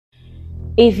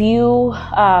if you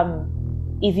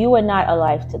were not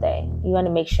alive today, you want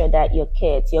to make sure that your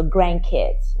kids, your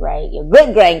grandkids, right, your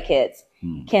great grandkids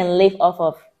can live off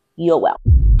of your wealth.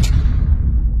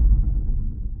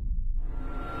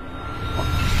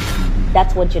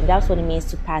 That's what it means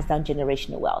to pass down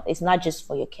generational wealth. It's not just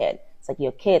for your kid. It's like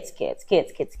your kids can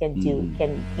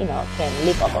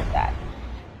live off of that.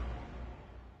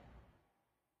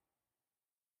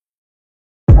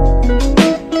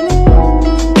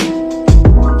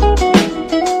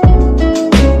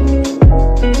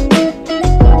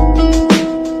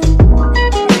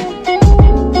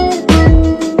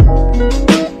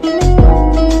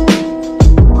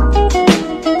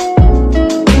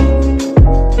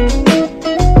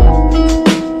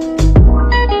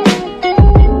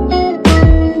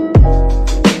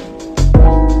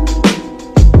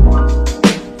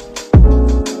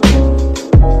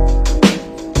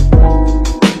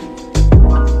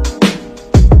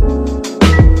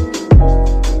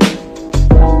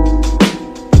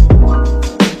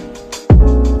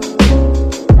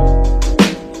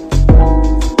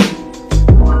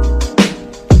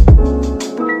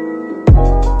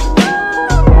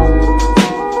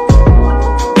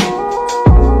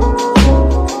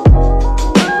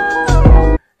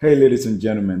 Hey, ladies and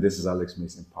gentlemen, this is Alex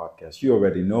Mason Podcast. You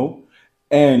already know.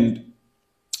 And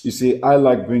you see, I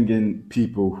like bringing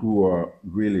people who are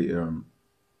really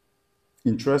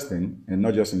interesting, and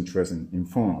not just interesting,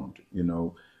 informed,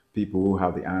 people who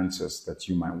have the answers that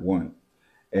you might want.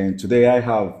 And today I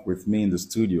have with me in the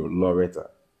studio,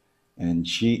 Loretta, and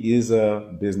she is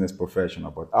a business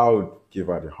professional, but I would give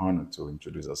her the honor to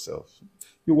introduce herself.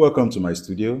 You're welcome to my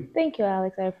studio. Thank you,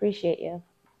 Alex. I appreciate you.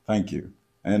 Thank you.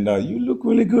 And you look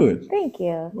really good. Thank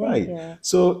you. Right. Thank you.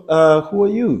 So who are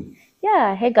you?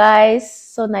 Yeah. Hey, guys.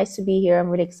 So nice to be here. I'm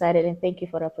really excited, and thank you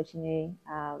for the opportunity,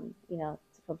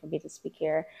 for me to speak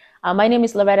here. My name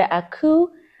is Loretta Aku,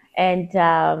 and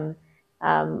I'm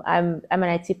an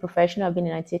IT professional. I've been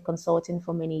in IT consulting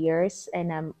for many years,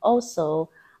 and I'm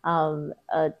also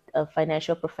a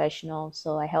financial professional.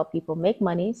 So I help people make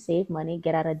money, save money,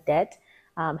 get out of debt,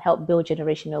 help build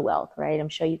generational wealth, right? I'm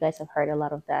sure you guys have heard a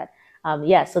lot of that.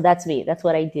 So that's me. That's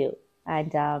what I do.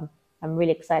 And I'm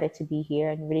really excited to be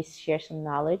here and really share some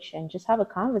knowledge and just have a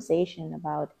conversation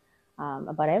about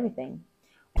everything.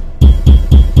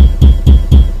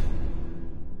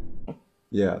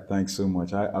 Yeah, thanks so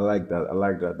much. I like that. I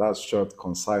like that. That's short,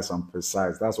 concise, and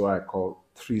precise. That's what I call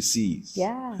 3 C's.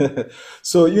 Yeah.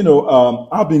 So,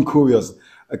 I've been curious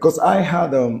because I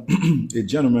had a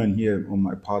gentleman here on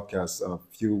my podcast a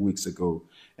few weeks ago,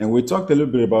 and we talked a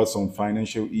little bit about some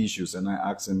financial issues, and I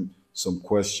asked him some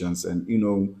questions, and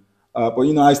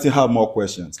I still have more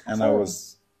questions, and I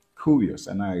was curious,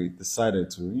 and I decided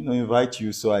to invite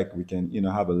you so we can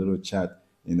have a little chat,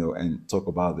 and talk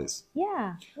about this.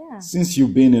 Yeah. Since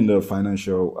you've been in the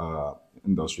financial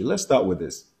industry, let's start with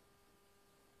this.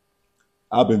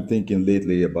 I've been thinking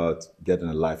lately about getting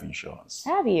a life insurance.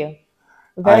 Have you?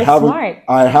 Very smart.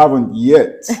 I haven't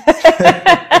yet.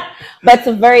 But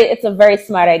it's a very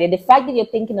smart idea. The fact that you're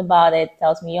thinking about it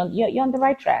tells me you're on the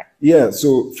right track. Yeah.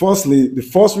 So firstly, the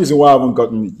first reason why I haven't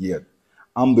gotten it yet,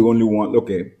 I'm the only one.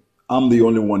 Okay, I'm the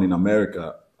only one in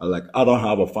America. I don't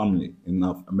have a family in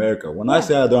America. When I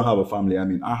say I don't have a family, I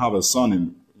mean I have a son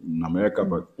in America,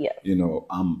 but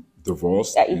I'm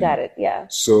divorced. Yeah, you got it. Yeah.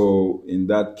 So in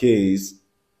that case,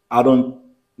 I don't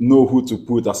know who to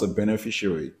put as a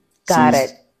beneficiary. Got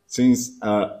it. Since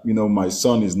my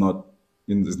son is not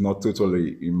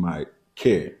totally in my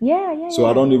care. Yeah. So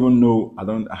I don't even know. I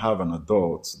don't have an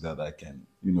adult that I can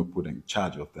put in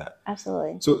charge of that.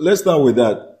 Absolutely. So let's start with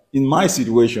that. In my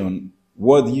situation,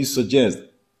 what do you suggest?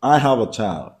 I have a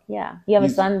child. Yeah. You have a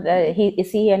son.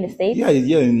 Is he here in the States? Yeah, in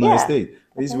the United States.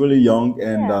 He's really young,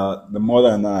 and the mother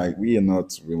and I, we are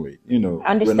not really, we're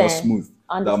not smooth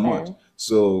that much.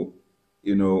 So,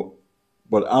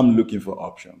 but I'm looking for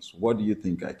options. What do you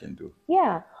think I can do?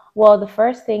 Yeah. Well, the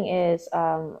first thing is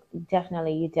you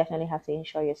definitely have to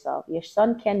insure yourself. Your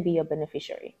son can be your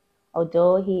beneficiary.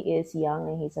 Although he is young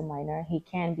and he's a minor, he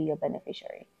can be your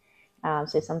beneficiary.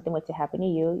 So if something were to happen to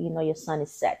you, your son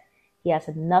is set. He has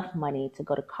enough money to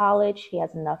go to college. He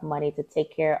has enough money to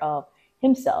take care of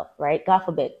himself, right? God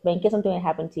forbid, but in case something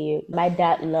happened to you, my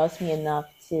dad loves me enough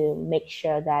to make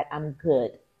sure that I'm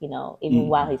good, even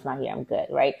while he's not here, I'm good,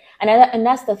 right? And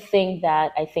that's the thing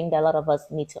that I think that a lot of us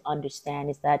need to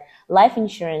understand is that life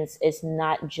insurance is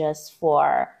not just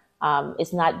for,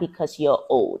 it's not because you're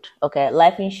old, okay?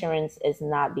 Life insurance is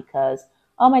not because,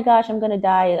 oh my gosh, I'm going to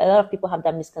die. A lot of people have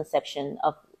that misconception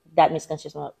of that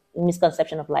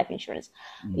misconception of life insurance.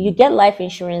 You get life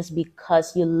insurance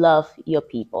because you love your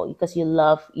people, because you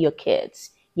love your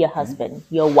kids, your husband,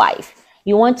 your wife.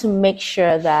 You want to make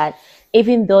sure that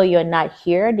even though you're not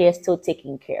here, they're still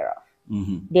taken care of.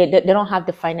 They don't have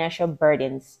the financial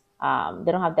burdens.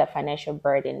 They don't have that financial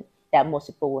burden that most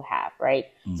people will have, right?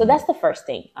 So that's the first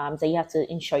thing. So you have to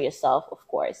insure yourself, of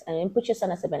course, and then put your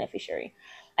son as a beneficiary.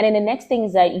 And then the next thing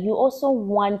is that you also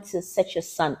want to set your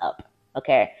son up.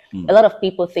 Okay. A lot of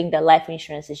people think that life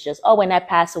insurance is just, oh, when I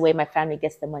pass away, my family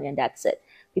gets the money and that's it.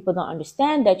 People don't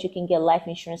understand that you can get life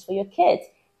insurance for your kids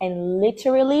and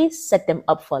literally set them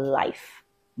up for life.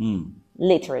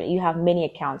 Literally, you have many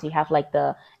accounts. You have like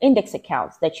the index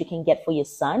accounts that you can get for your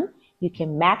son. You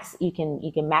can max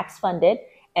fund it.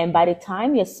 And by the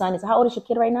time your son is, how old is your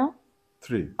kid right now?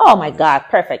 3. Oh my God,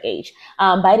 perfect age.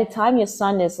 By the time your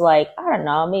son is like, I don't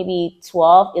know, maybe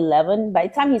 12, 11, by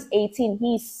the time he's 18,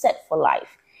 he's set for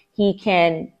life. He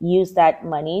can use that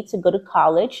money to go to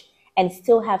college and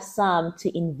still have some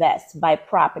to invest, buy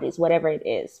properties, whatever it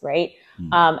is, right?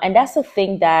 And that's the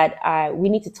thing that we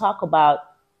need to talk about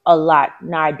a lot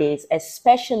nowadays,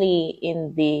 especially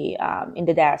in the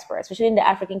diaspora, especially in the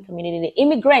African community, the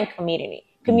immigrant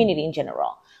community in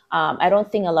general. I don't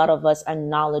think a lot of us are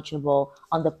knowledgeable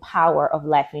on the power of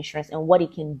life insurance and what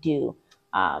it can do.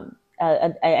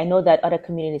 I know that other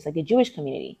communities, like the Jewish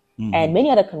community and many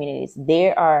other communities,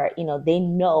 they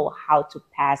know how to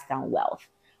pass down wealth.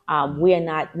 We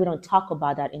don't talk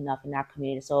about that enough in our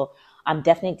community. So I'm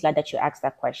definitely glad that you asked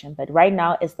that question. But right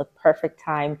now is the perfect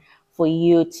time for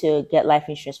you to get life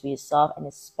insurance for yourself and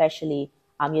especially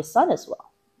your son as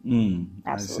well. Absolutely.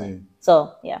 I see.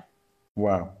 So yeah.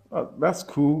 Wow, that's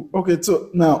cool. Okay, so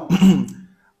now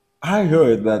I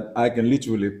heard that I can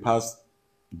literally pass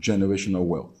generational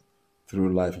wealth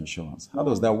through life insurance. How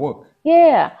does that work?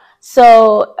 Yeah.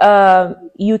 So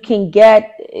you can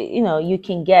get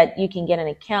an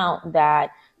account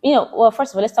that, well,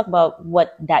 first of all, let's talk about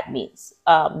what that means.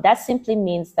 That simply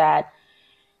means that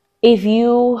if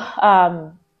you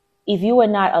were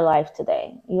not alive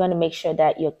today, you want to make sure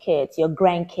that your kids, your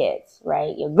grandkids,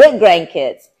 right, your great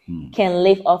grandkids can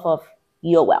live off of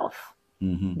your wealth.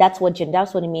 That's what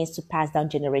it means to pass down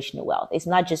generational wealth. It's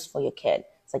not just for your kid.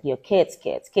 It's like your kids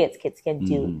can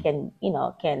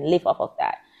live off of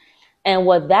that. And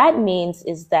what that means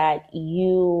is that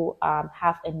you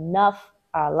have enough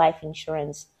life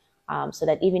insurance so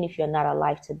that even if you're not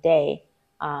alive today,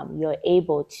 you're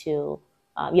able to,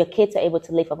 your kids are able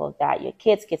to live off of that. Your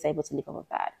kids are able to live off of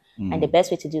that. And the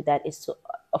best way to do that is to,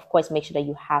 of course, make sure that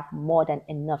you have more than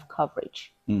enough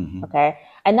coverage. Okay.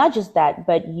 And not just that,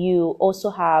 but you also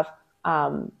have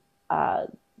the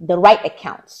right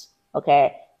accounts.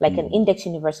 Okay. Like an index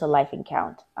universal life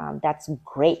account. That's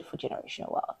great for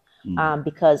generational wealth.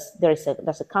 Because there's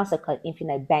a concept called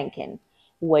infinite banking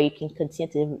where you can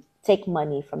continue to take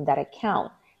money from that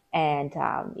account. And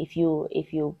if you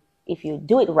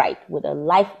do it right with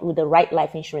the right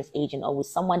life insurance agent or with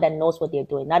someone that knows what they're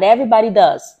doing. Not everybody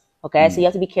does. Okay. So you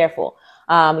have to be careful.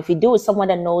 If you do it with someone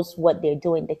that knows what they're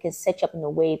doing, they can set you up in a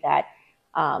way that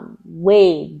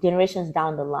way generations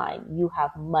down the line, you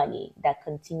have money that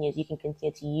continues. You can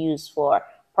continue to use for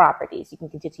properties. You can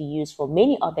continue to use for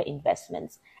many other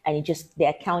investments. And the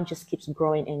account just keeps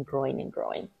growing and growing and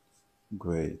growing.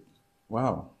 Great.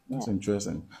 Wow. That's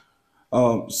interesting.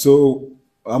 So,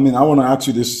 I mean, I want to ask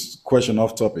you this question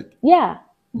off topic. Yeah.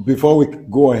 Before we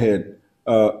go ahead,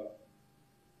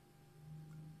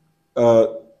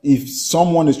 if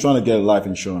someone is trying to get life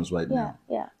insurance right now,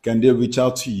 can they reach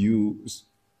out to you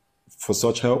for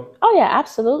such help? Oh, yeah,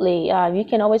 absolutely. You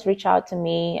can always reach out to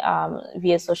me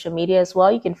via social media as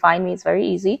well. You can find me. It's very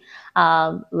easy.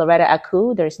 Loretta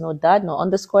Aku. There's no dot, no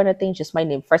underscore, nothing. Just my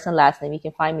name, first and last name. You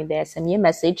can find me there. Send me a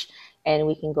message and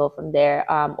we can go from there.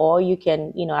 Or you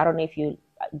can, I don't know if you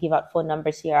give out phone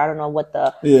numbers here. I don't know what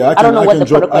the I don't know what the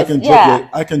protocol is.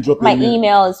 I can drop my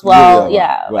email as well.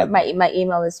 Right. My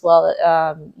email as well.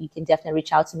 You can definitely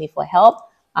reach out to me for help.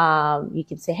 You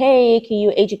can say, hey, can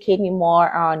you educate me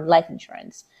more on life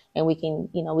insurance? And we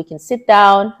can sit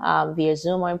down via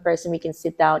Zoom or in person. We can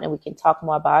sit down and we can talk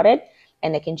more about it.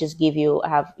 And I can just we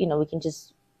can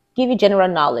just give you general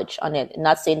knowledge on it.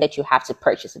 Not saying that you have to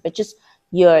purchase it, but just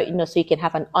so you can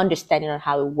have an understanding on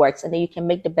how it works, and then you can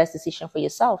make the best decision for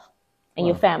yourself and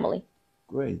your family.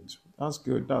 Great. That's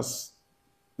good. That's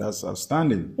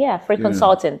outstanding. Yeah, free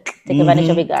consultant. Take advantage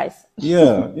of it, guys.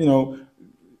 Yeah,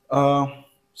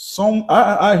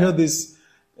 I heard this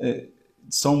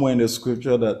somewhere in the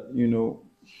scripture that,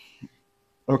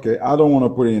 okay, I don't want to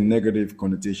put it in negative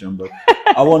connotation, but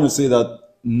I want to say that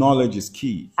knowledge is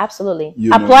key. Absolutely. You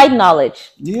know, Applied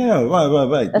knowledge. yeah,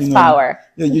 right. That's You know, power.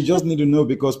 yeah, you just need to know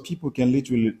because people can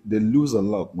literally they lose a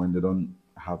lot when they don't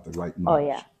have the right Oh yeah.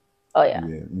 knowledge. Oh yeah.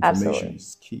 Yeah, information Absolutely.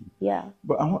 is key. Yeah.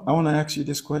 But I want to ask you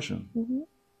this question: Hmm.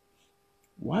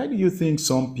 why do you think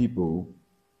some people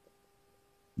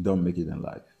don't make it in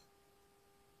life?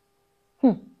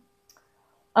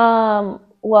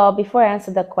 Well, before I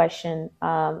answer that question,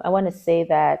 I want to say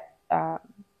that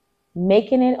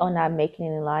making it or not making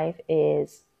it in life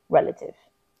is relative,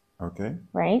 Okay.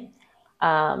 right?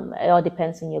 It all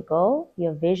depends on your goal,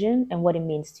 your vision, and what it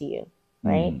means to you,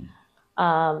 right?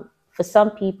 For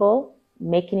some people,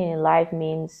 making it in life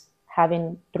means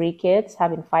having 3 kids,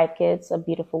 having 5 kids, a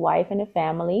beautiful wife and a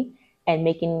family, and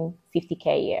making 50K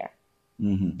a year.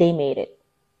 They made it.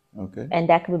 Okay. And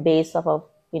that could be based off of,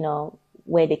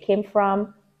 where they came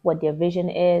from, what their vision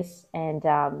is, and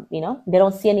they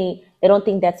don't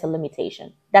think that's a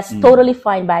limitation. That's totally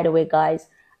fine, by the way, guys.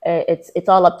 It's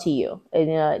all up to you.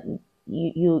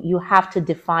 You have to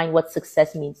define what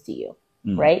success means to you,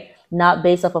 right? Not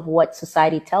based off of what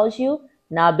society tells you,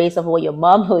 not based off of what your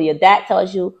mom or your dad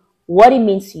tells you. What it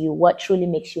means to you, what truly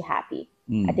makes you happy.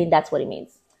 I think that's what it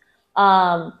means.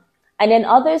 Um, and then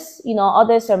others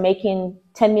are making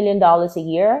 $10 million a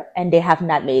year and they have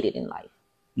not made it in life,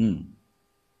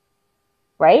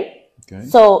 right? Okay.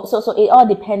 So it all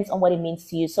depends on what it means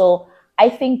to you. So I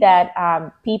think that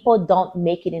people don't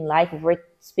make it in life. If we're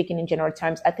speaking in general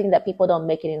terms, I think that people don't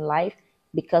make it in life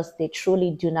because they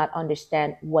truly do not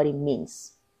understand what it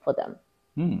means for them.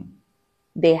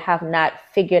 They have not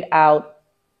figured out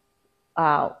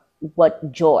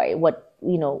what joy, where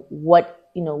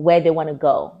they want to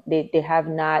go. They have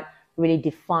not really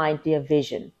defined their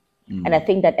vision. And I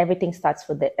think that everything starts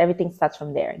from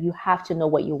there. You have to know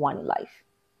what you want in life,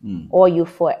 or you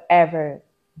forever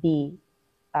be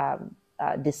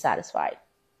dissatisfied.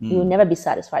 You will never be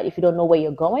satisfied. If you don't know where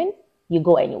you're going, you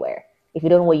go anywhere. If you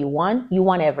don't know what you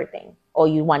want everything, or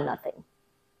you want nothing.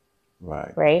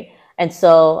 Right. Right. And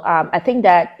so I think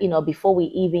that, before we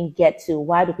even get to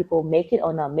why do people make it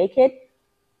or not make it,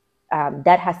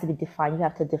 that has to be defined. You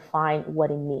have to define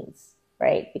what it means,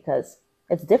 right? Because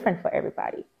it's different for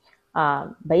everybody.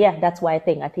 But yeah, that's why I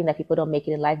think that people don't make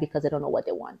it in life because they don't know what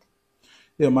they want.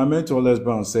 Yeah, my mentor Les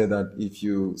Brown said that if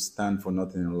you stand for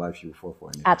nothing in life, you fall for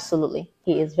anything. Absolutely.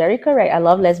 He is very correct. I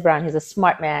love Les Brown. He's a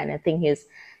smart man. I think he's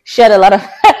shared a lot of,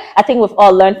 I think we've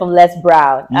all learned from Les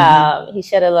Brown. He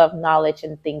shared a lot of knowledge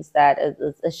and things that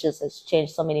has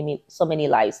changed so many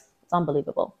lives. It's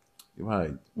unbelievable.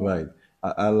 Right.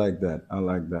 I like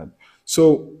that.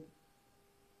 So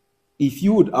if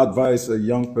you would advise a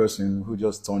young person who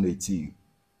just turned 18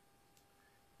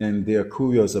 and they're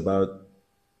curious about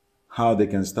how they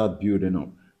can start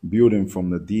building from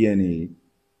the DNA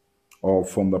or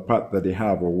from the path that they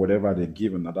have or whatever they're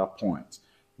given at that point,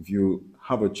 if you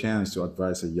have a chance to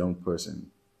advise a young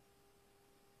person,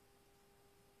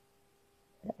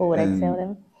 what would I tell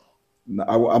them?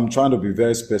 I'm trying to be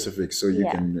very specific so you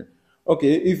Yeah. can.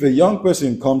 Okay, if a young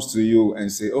person comes to you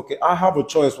and say, okay, I have a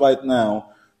choice right now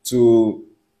to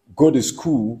go to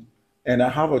school and I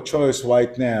have a choice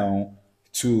right now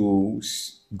to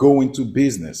go into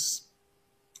business.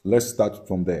 Let's start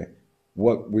from there.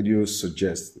 What would you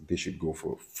suggest they should go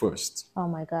for first? Oh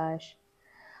my gosh.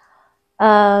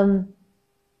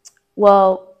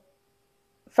 Well,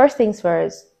 first things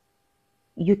first,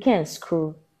 you can't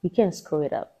screw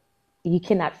it up. You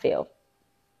cannot fail.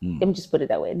 Let me just put it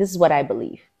that way. This is what I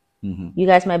believe. You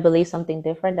guys might believe something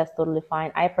different. That's totally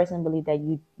fine. I personally believe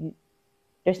that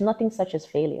there's nothing such as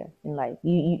failure in life.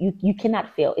 You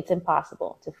cannot fail. It's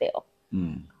impossible to fail.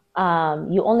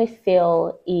 You only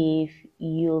fail if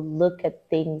you look at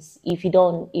things. If you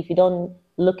don't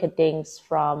look at things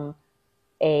from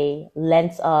a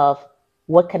lens of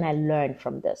what can I learn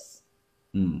from this.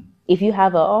 If you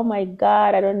have oh my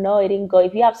God, I don't know, it didn't go.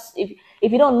 If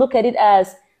you don't look at it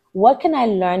as what can I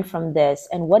learn from this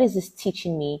and what is this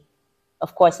teaching me,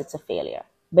 of course it's a failure.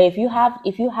 But if you have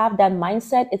that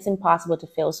mindset, it's impossible to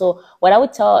fail. So what I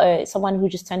would tell someone who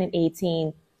just turned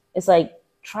 18 is like,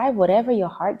 try whatever your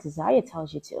heart desire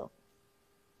tells you to.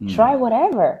 Try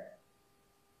whatever.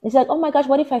 It's like, oh my gosh,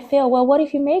 what if I fail? Well, what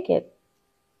if you make it?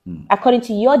 According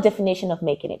to your definition of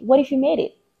making it, what if you made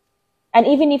it? And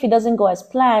even if it doesn't go as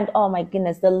planned, oh my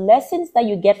goodness, the lessons that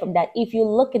you get from that, if you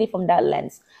look at it from that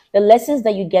lens, the lessons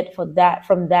that you get from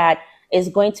that is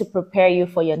going to prepare you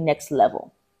for your next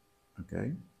level.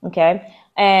 Okay.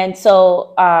 And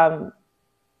so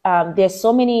there's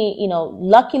so many,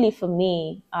 luckily for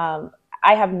me,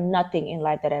 I have nothing in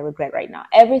life that I regret right now.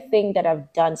 Everything that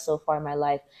I've done so far in my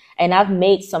life, and I've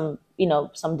made some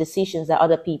decisions that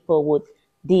other people would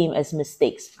deem as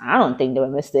mistakes. I don't think they were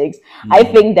mistakes. I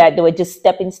Mm. think that they were just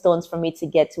stepping stones for me to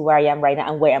get to where I am right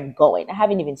now and where I'm going. I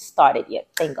haven't even started yet,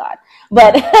 thank God.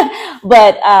 But Mm.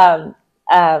 but um,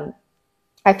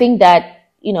 I think that,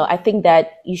 I think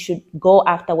that you should go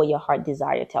after what your heart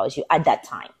desire tells you at that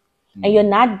time. And Mm.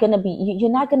 you're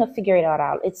not gonna figure it all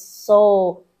out.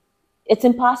 It's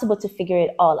impossible to figure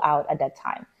it all out at that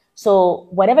time. So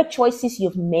whatever choices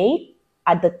you've made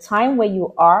at the time where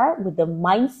you are with the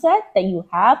mindset that you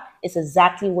have is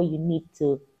exactly what you need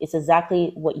to, it's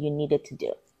exactly what you needed to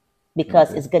do, because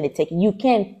Okay. it's going to take, you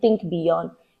can't think beyond,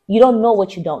 you don't know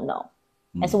what you don't know.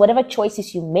 And Mm. so whatever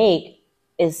choices you make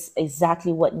is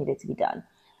exactly what needed to be done.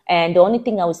 And the only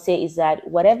thing I would say is that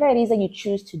whatever it is that you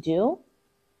choose to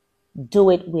do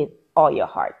it with all your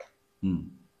heart, Mm.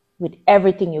 with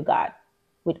everything you got,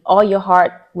 with all your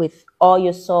heart, with all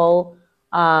your soul,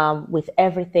 with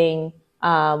everything,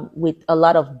 with a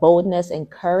lot of boldness and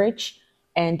courage,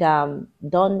 and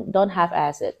don't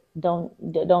half-ass it.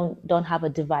 Don't have a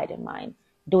divided mind.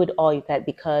 Do it all you can,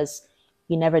 because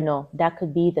you never know. That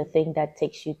could be the thing that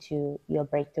takes you to your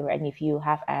breakthrough. And if you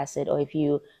half-ass it, or if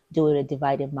you do it a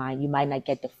divided mind, you might not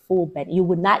get the full benefit. You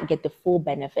would not get the full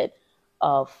benefit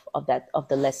of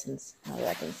the lessons.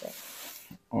 I can say.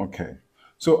 Okay.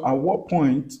 So, at what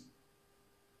point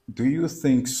do you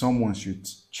think someone should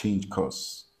change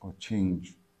course or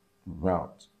change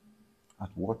route? At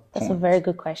what That's a very point?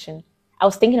 good question. I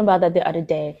was thinking about that the other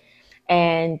day,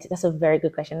 and that's a very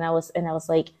good question. I was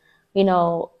like, you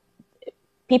know,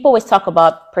 people always talk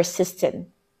about persistent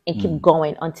and keep Mm.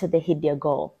 going until they hit their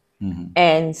goal. Mm.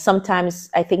 And sometimes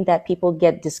I think that people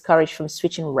get discouraged from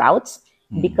switching routes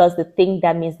Mm. because they think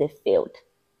that means they failed,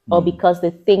 or Mm. because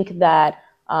they think that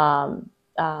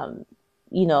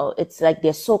it's like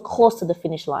they're so close to the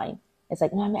finish line. It's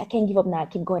like, no, I can't give up now.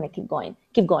 Keep going. I keep going.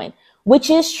 Keep going. Which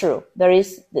is true. There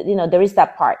is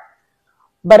that part.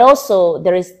 But also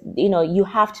there is, you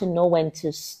have to know when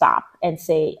to stop and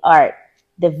say, all right,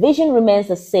 the vision remains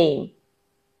the same,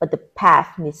 but the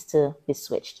path needs to be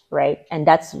switched, right? And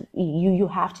that's, you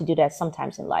have to do that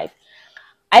sometimes in life.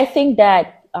 I think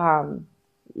that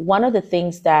one of the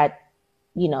things that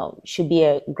should be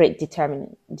a great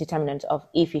determinant of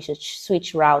if you should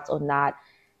switch routes or not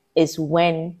is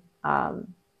when,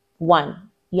 one,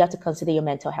 you have to consider your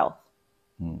mental health.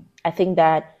 Mm. I think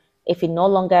that if it no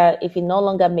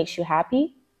longer makes you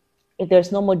happy, if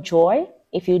there's no more joy,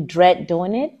 if you dread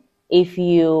doing it, if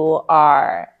you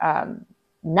are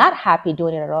not happy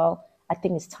doing it at all, I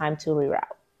think it's time to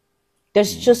reroute.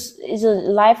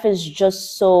 Life is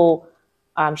just so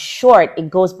short. It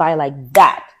goes by like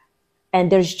that. And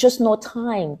there's just no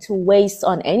time to waste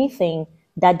on anything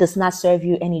that does not serve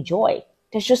you any joy.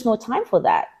 There's just no time for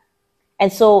that.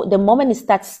 And so the moment it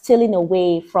starts stealing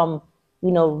away from,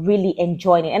 really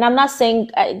enjoying it. And I'm not saying,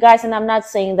 guys, and I'm not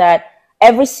saying that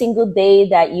every single day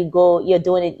that you go, you're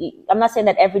doing it. I'm not saying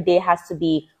that every day has to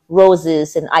be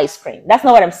roses and ice cream. That's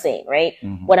not what I'm saying, right?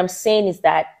 Mm-hmm. What I'm saying is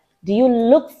that, do you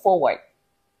look forward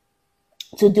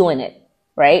to doing it,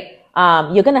 right?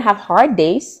 You're going to have hard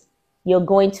days. You're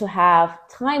going to have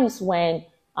times when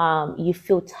you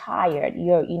feel tired.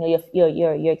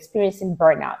 You're experiencing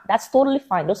burnout. That's totally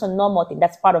fine. Those are normal things.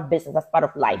 That's part of business. That's part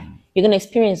of life. You're going to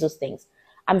experience those things.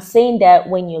 I'm saying that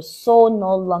when your soul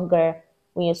no longer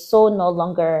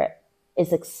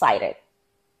is excited,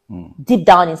 deep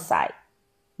down inside,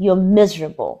 you're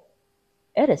miserable.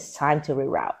 It is time to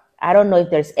reroute. I don't know if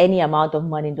there's any amount of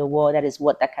money in the world that is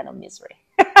worth that kind of misery.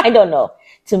 I don't know.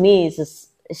 To me, it's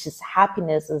just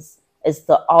happiness is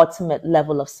the ultimate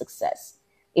level of success.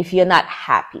 If you're not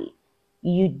happy,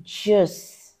 I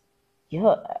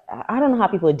don't know how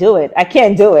people do it. I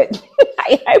can't do it.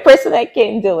 I personally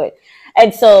can't do it.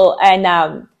 And so, and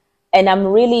I'm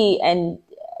really, and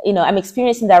I'm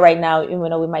experiencing that right now.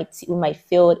 With my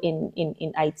field in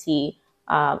IT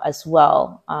as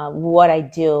well. What I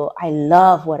do, I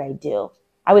love what I do.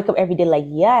 I wake up every day like,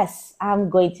 yes, I'm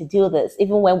going to do this.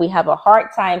 Even when we have a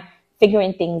hard time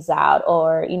figuring things out,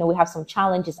 or we have some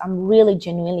challenges, I'm really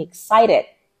genuinely excited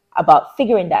about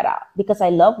figuring that out because I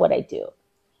love what I do.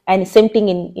 And same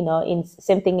thing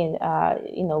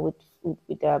with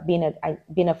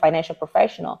being a financial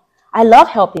professional. I love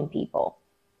helping people.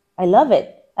 I love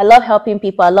it. I love helping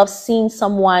people. I love seeing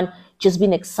someone just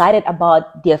being excited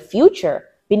about their future,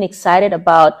 being excited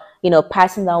about,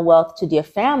 passing down wealth to their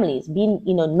families, being,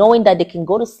 knowing that they can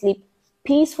go to sleep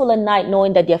peaceful at night,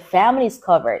 knowing that their family is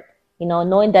covered,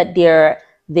 knowing that their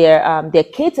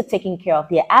kids are taken care of,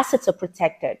 their assets are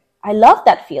protected. I love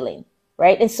that feeling.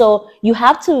 Right. And so you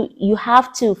have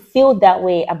to feel that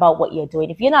way about what you're doing.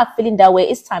 If you're not feeling that way,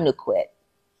 it's time to quit.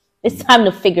 It's time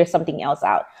to figure something else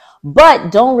out.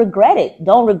 But don't regret it.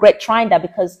 Don't regret trying that,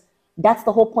 because that's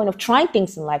the whole point of trying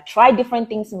things in life. Try different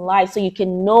things in life so you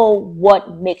can know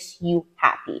what makes you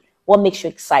happy, what makes you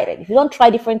excited. If you don't try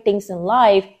different things in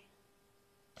life,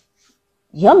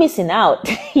 you're missing out.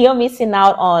 You're missing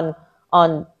out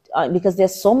on because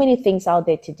there's so many things out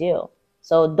there to do.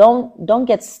 So don't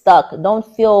get stuck. Don't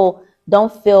feel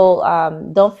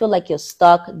like you're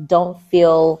stuck. Don't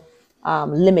feel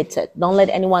limited. Don't let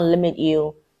anyone limit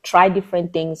you. Try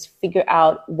different things. Figure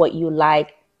out what you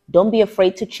like. Don't be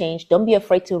afraid to change. Don't be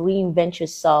afraid to reinvent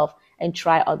yourself and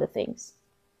try other things.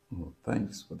 Oh,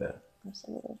 thanks for that.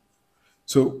 Absolutely.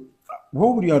 So,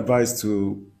 what would you advise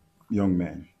to young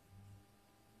men?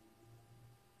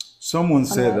 Someone On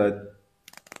said what? that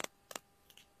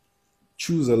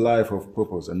choose a life of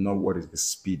purpose and not what is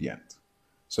expedient.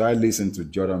 So I listened to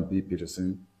Jordan B.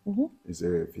 Peterson, he's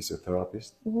a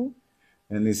physiotherapist,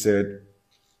 and he said,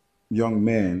 young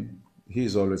men,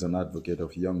 he's always an advocate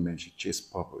of young men should chase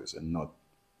purpose and not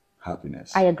I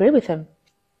happiness. agree with him.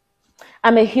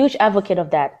 I'm a huge advocate of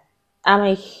that. I'm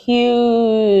a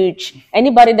huge,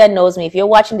 anybody that knows me, if you're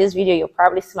watching this video, you're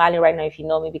probably smiling right now if you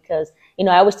know me, because,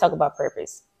 I always talk about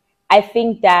purpose. I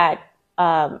think that,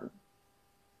 um,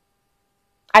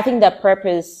 I think that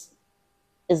purpose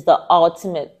is the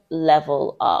ultimate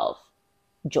level of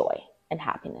joy and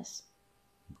happiness.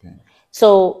 Okay.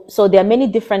 So there are many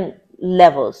different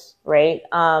levels, right?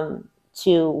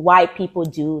 To why people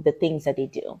do the things that they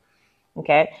do.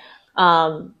 Okay.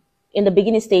 Um, in the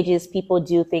beginning stages, people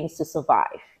do things to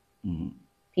survive.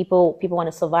 People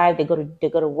want to survive. They go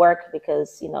to work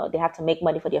because they have to make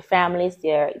money for their families,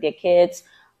 their kids.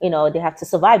 They have to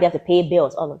survive. They have to pay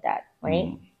bills, all of that,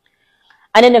 right?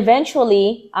 And then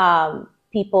eventually,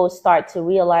 people start to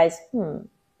realize,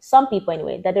 some people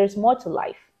anyway, that there's more to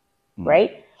life,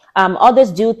 right?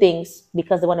 Others do things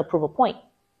because they want to prove a point.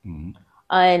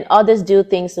 And others do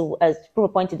things as prove a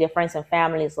point to their friends and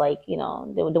families, like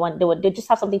they just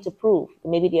have something to prove.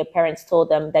 Maybe their parents told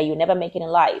them that you never make it in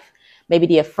life. Maybe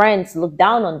their friends look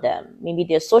down on them. Maybe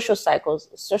their social circles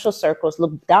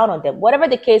look down on them. Whatever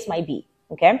the case might be,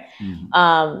 okay.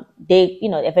 They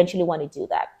eventually want to do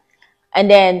that, and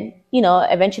then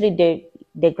eventually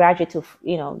they graduate to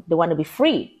they want to be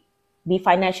free, be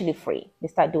financially free. They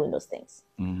start doing those things.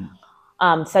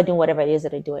 Start doing whatever it is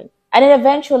that they're doing. And then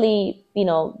eventually,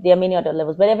 there are many other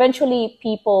levels, but eventually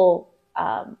people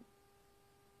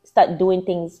start doing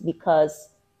things because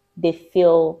they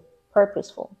feel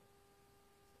purposeful.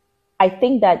 I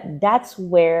think that that's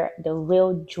where the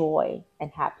real joy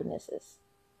and happiness is.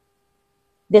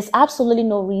 There's absolutely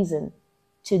no reason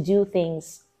to do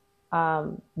things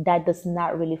that does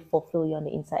not really fulfill you on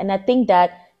the inside. And I think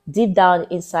that deep down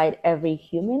inside every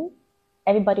human,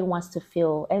 everybody wants to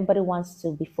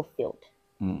be fulfilled.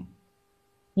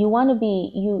 You want to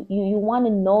be you want to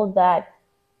know that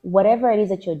whatever it is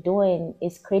that you're doing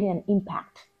is creating an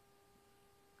impact.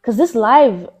 Because this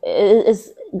life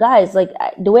is, guys, like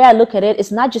the way I look at it,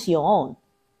 it's not just your own,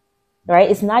 right?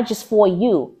 It's not just for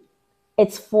you.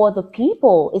 It's for the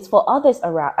people. It's for others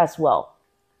around as well.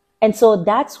 And so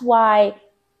that's why,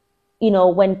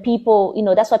 when people,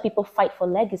 that's why people fight for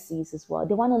legacies as well.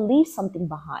 They want to leave something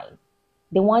behind.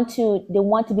 They want to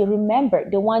be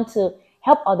remembered. They want to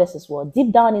help others as well.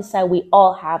 Deep down inside, we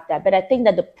all have that. But I think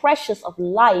that the pressures of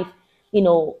life,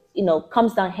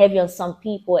 comes down heavy on some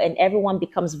people, and everyone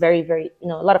becomes very, very, a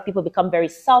lot of people become very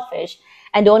selfish,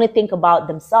 and they only think about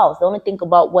themselves. They only think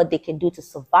about what they can do to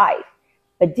survive.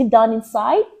 But deep down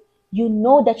inside, you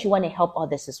know that you want to help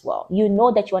others as well. You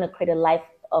know that you want to create a life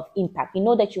of impact. You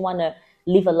know that you want to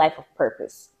live a life of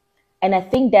purpose. And I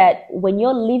think that when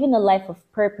you're living a life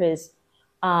of purpose,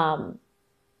 how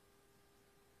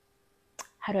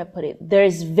do I put it?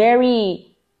 There's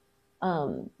very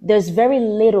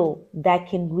little that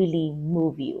can really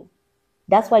move you.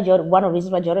 That's why one of the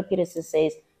reasons why Jordan Peterson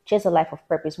says, chase a life of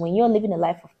purpose. When you're living a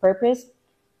life of purpose,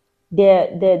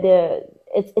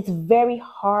 it's very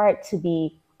hard to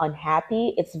be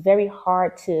unhappy. It's very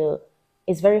hard to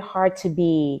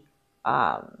be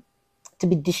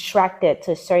distracted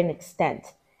to a certain extent.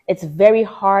 It's very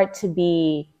hard to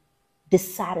be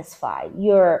dissatisfied.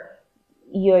 You're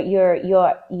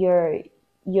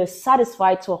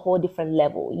satisfied to a whole different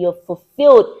level. You're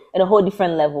fulfilled at a whole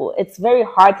different level. It's very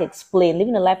hard to explain.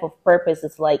 Living a life of purpose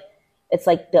is like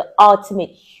the ultimate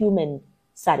human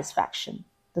satisfaction.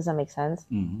 Does that make sense?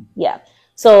 Yeah.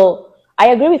 So I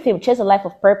agree with him. Chase a life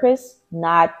of purpose,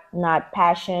 not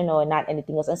passion or not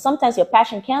anything else. And sometimes your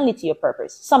passion can lead to your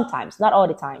purpose. Sometimes, not all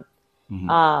the time.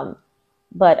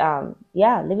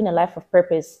 Yeah, living a life of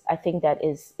purpose, I think that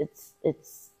it's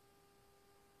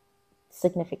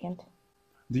significant.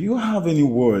 Do you have any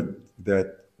word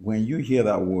that when you hear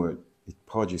that word, it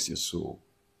purges your soul?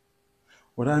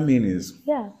 What I mean is,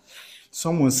 Yeah.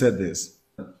 someone said this: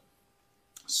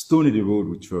 stony the road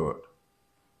we trod,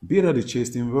 bitter the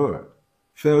chastening word,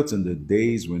 felt in the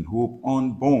days when hope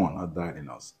unborn had died in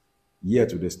us.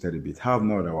 Yet with a steady beat, have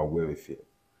not our weary fear.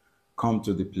 Come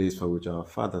to the place for which our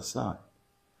father sighed.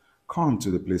 Come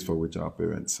to the place for which our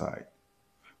parents sighed.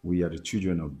 We are the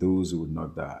children of those who would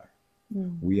not die.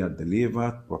 We are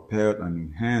delivered, prepared, and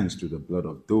enhanced through the blood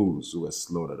of those who were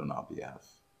slaughtered on our behalf.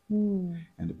 And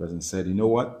the person said, you know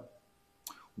what?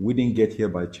 We didn't get here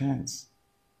by chance.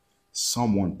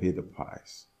 Someone paid the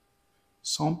price.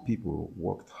 Some people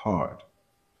worked hard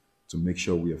to make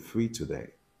sure we are free today.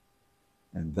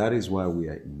 And that is why we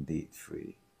are indeed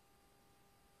free.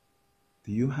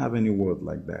 Do you have any word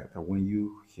like that? That when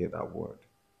you hear that word,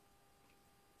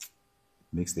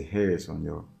 it makes the hairs on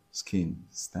your skin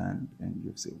stand and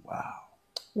you say, wow.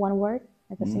 One word,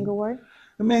 like a single word.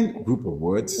 I mean, group of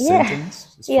words, Yeah.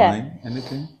 sentence, it's Yeah. fine.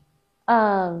 Anything?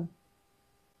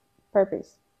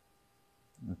 Purpose.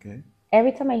 Okay.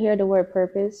 Every time I hear the word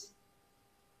purpose,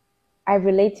 I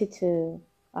relate it to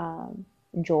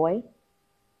joy,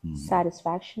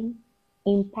 satisfaction,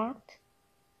 impact,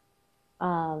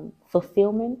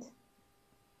 fulfillment.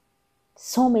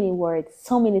 So many words,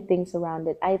 so many things around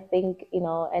it. I think,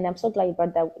 and I'm so glad you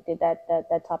brought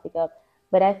that topic up.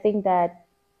 But I think that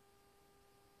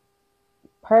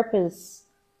purpose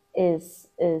is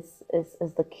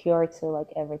the cure to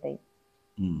like everything.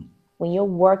 When you're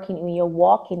walking in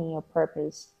your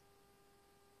purpose,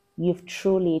 you've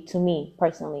truly, to me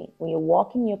personally, when you're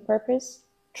walking your purpose,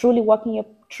 truly walking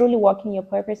your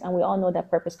purpose, and we all know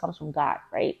that purpose comes from God,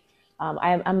 right?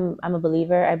 I'm a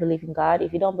believer. I believe in God.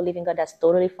 If you don't believe in God, that's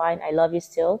totally fine. I love you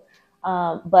still.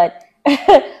 But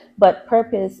but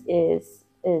purpose is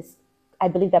I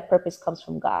believe that purpose comes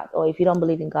from God. Or if you don't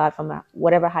believe in God, from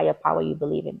whatever higher power you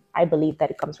believe in, I believe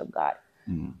that it comes from God.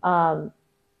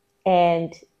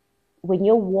 And when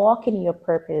you're walking in your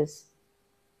purpose,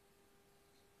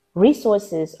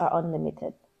 resources are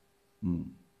unlimited.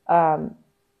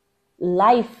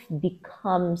 Life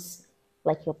becomes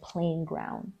like your playing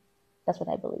ground. That's what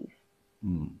I believe.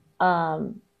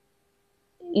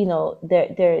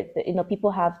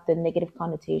 People have the negative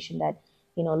connotation that,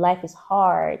 life is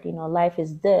hard, life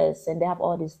is this, and they have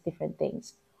all these different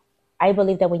things. I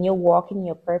believe that when you're walking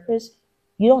your purpose,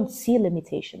 you don't see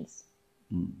limitations.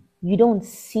 You don't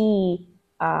see,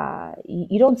 life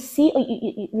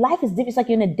is different. It's like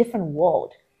you're in a different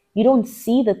world. You don't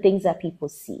see the things that people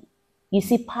see. You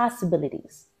see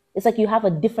possibilities. It's like you have a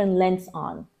different lens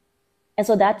on. And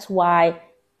so that's why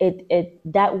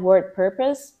that word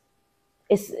purpose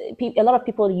is, a lot of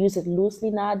people use it loosely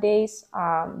nowadays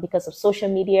because of social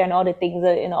media and all the things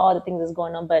that's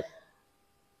going on. But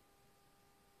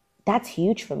that's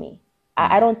huge for me.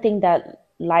 I don't think that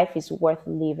life is worth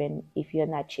living if you're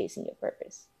not chasing your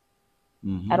purpose.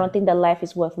 I don't think that life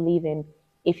is worth living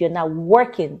if you're not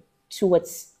working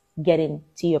towards getting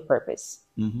to your purpose.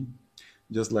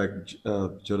 Just like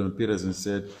Jordan Peterson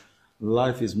said,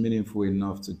 life is meaningful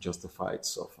enough to justify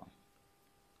its suffering.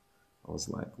 I was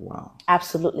like, wow.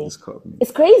 Absolutely. This caught me.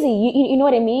 It's crazy. You know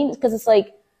what I mean? Because it's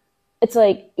like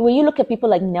when you look at people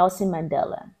like Nelson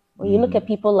Mandela, when you look at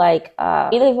people like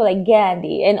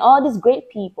Gandhi and all these great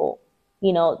people,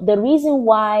 the reason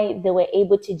why they were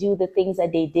able to do the things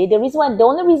that they did, the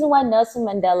only reason why Nelson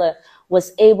Mandela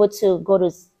was able to go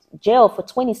to jail for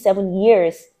 27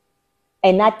 years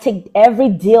and not take every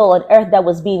deal on earth that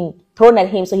was being thrown at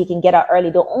him so he can get out early.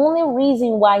 The only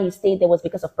reason why he stayed there was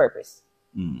because of purpose.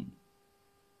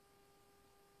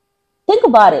 Think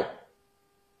about it.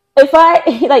 If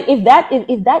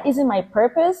that isn't my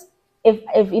purpose, if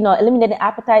eliminating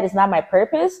appetite is not my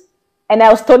purpose, and I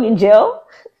was thrown in jail,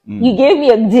 you gave me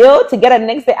a deal to get out the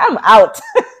next day, I'm out.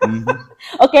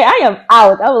 Okay, I am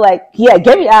out. I was like, yeah,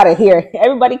 get me out of here.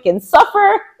 Everybody can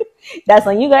suffer. That's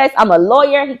on you guys. I'm a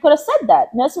lawyer. He could have said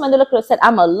that. Nelson Mandela could have said,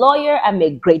 I'm a lawyer. I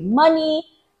make great money.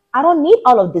 I don't need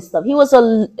all of this stuff. He was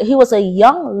a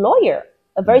young lawyer,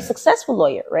 a very successful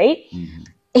lawyer, right?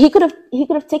 He could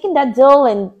have taken that deal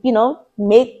and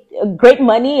made great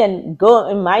money and go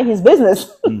and mind his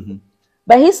business.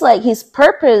 But his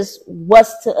purpose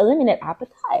was to eliminate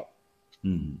appetite.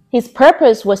 His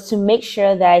purpose was to make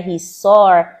sure that he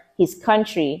saw his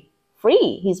country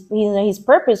free. His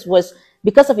purpose was,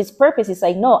 because of his purpose, he's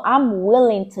like, no, I'm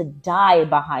willing to die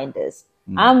behind this.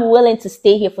 I'm willing to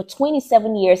stay here for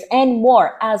 27 years and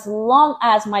more, as long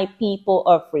as my people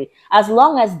are free, as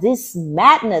long as this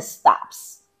madness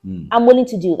stops. I'm willing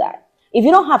to do that. If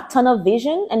you don't have tunnel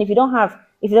vision, and if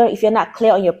you're not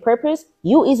clear on your purpose,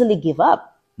 you easily give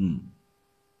up.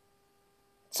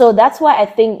 So that's why I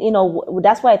think,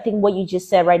 that's why I think what you just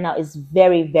said right now is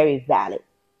very, very valid.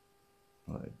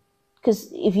 Right. Because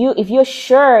if you're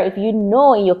sure, if you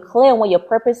know and you're clear on what your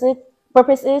purpose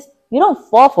is, you don't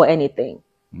fall for anything.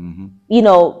 You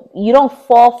don't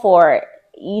fall for,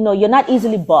 you're not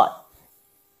easily bought,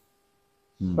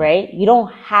 right? You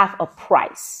don't have a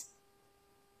price.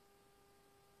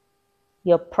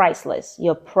 You're priceless.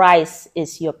 Your price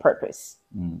is your purpose.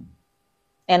 And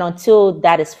until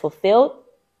that is fulfilled,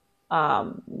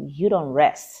 you don't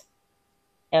rest,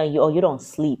 or you don't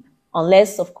sleep,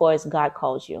 unless, of course, God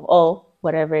calls you, or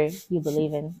whatever you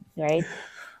believe in, right?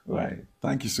 Right.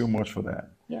 Thank you so much for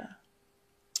that. Yeah.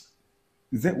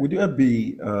 Would there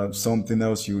be something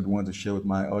else you would want to share with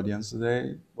my audience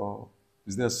today? Or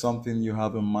is there something you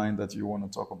have in mind that you want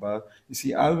to talk about? You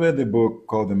see, I read a book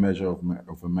called The Measure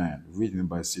of a Man, written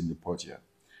by Sidney Poitier.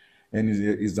 And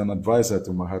he's an advisor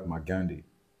to Mahatma Gandhi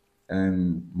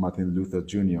and Martin Luther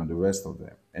Jr. and the rest of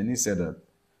them. And he said that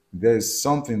there is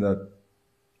something that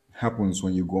happens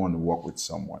when you go on a walk with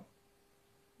someone.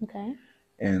 Okay.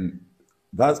 And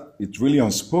it's really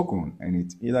unspoken, and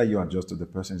it's either you adjust to the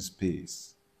person's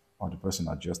pace or the person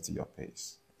adjusts to your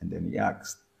pace. And then he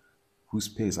asks, whose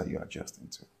pace are you adjusting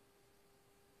to?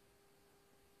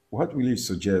 What will you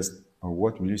suggest, or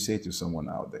what will you say to someone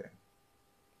out there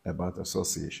about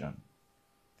association?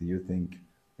 Do you think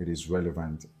it is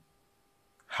relevant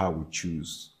how we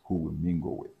choose who we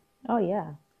mingle with? Oh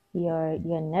yeah,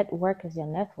 your network is your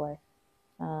net worth.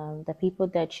 The people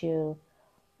that you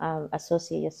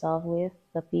associate yourself with,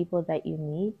 the people that you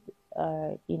meet,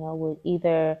 will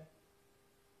either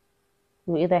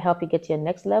help you get to your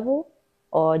next level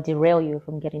or derail you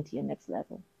from getting to your next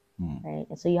level, right?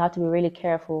 And so you have to be really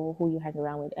careful who you hang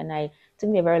around with. And it took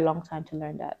me a very long time to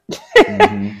learn that.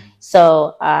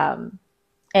 So,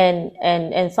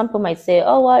 and some people might say,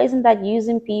 oh well, isn't that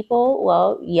using people?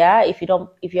 Well, yeah, if you don't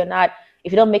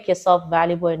make yourself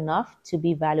valuable enough to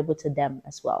be valuable to them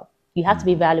as well. You have to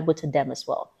be valuable to them as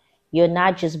well. You're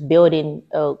not just building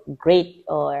a great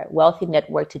or wealthy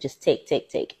network to just take.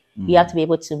 You have to be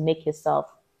able to make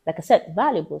yourself, like I said,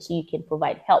 valuable so you can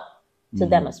provide help to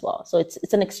them as well. So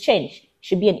it's an exchange. It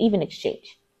should be an even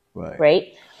exchange,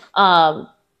 right?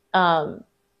 Surround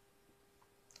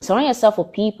yourself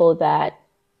with people that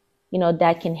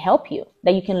that can help you,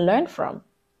 that you can learn from.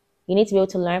 You need to be able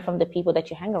to learn from the people that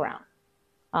you hang around,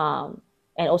 and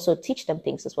also teach them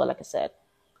things as well. Like I said,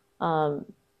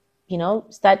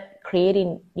 start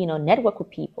creating, network with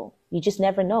people. You just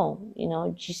never know,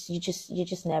 you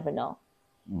just never know.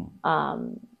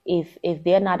 If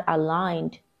they're not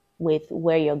aligned with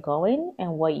where you're going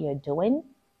and what you're doing,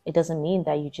 it doesn't mean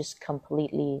that you just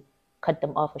completely cut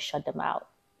them off or shut them out.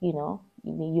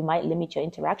 You might limit your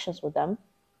interactions with them,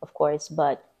 of course,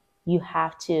 but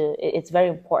it's very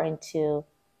important to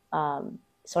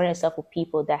surround yourself with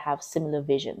people that have similar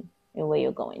vision in where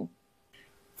you're going.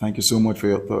 Thank you so much for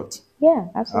your thoughts. Yeah,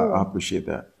 absolutely. I appreciate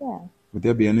that. Yeah. Would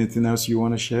there be anything else you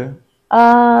want to share?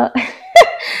 No,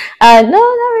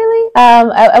 not really.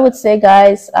 I would say,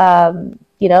 guys,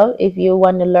 if you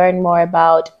want to learn more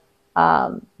about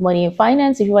money and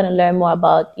finance, if you want to learn more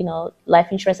about, life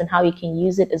insurance and how you can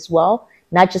use it as well,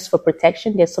 not just for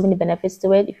protection. There's so many benefits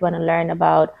to it. If you want to learn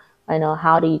about,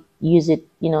 how to use it,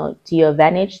 to your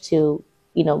advantage to,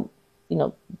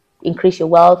 increase your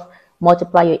wealth,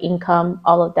 multiply your income,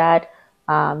 all of that,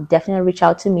 definitely reach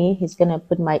out to me. He's going to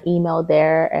put my email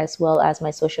there as well as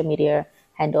my social media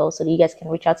handle so that you guys can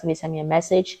reach out to me, send me a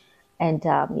message. And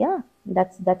yeah,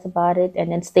 that's about it.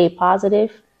 And then stay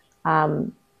positive.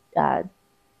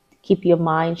 Keep your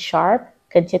mind sharp,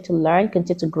 continue to learn,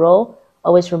 continue to grow.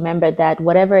 Always remember that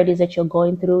whatever it is that you're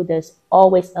going through, there's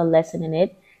always a lesson in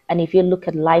it. And if you look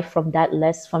at life from that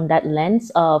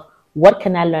lens of what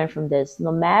can I learn from this,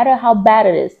 no matter how bad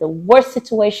it is, the worst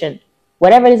situation,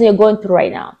 whatever it is you're going through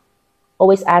right now,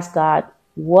 always ask God,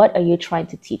 what are you trying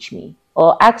to teach me?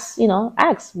 Or ask,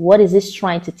 what is this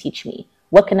trying to teach me?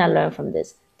 What can I learn from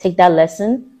this? Take that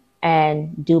lesson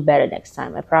and do better next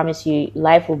time. I promise you,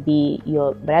 life will be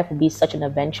such an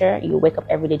adventure. You wake up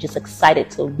every day just excited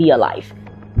to be alive.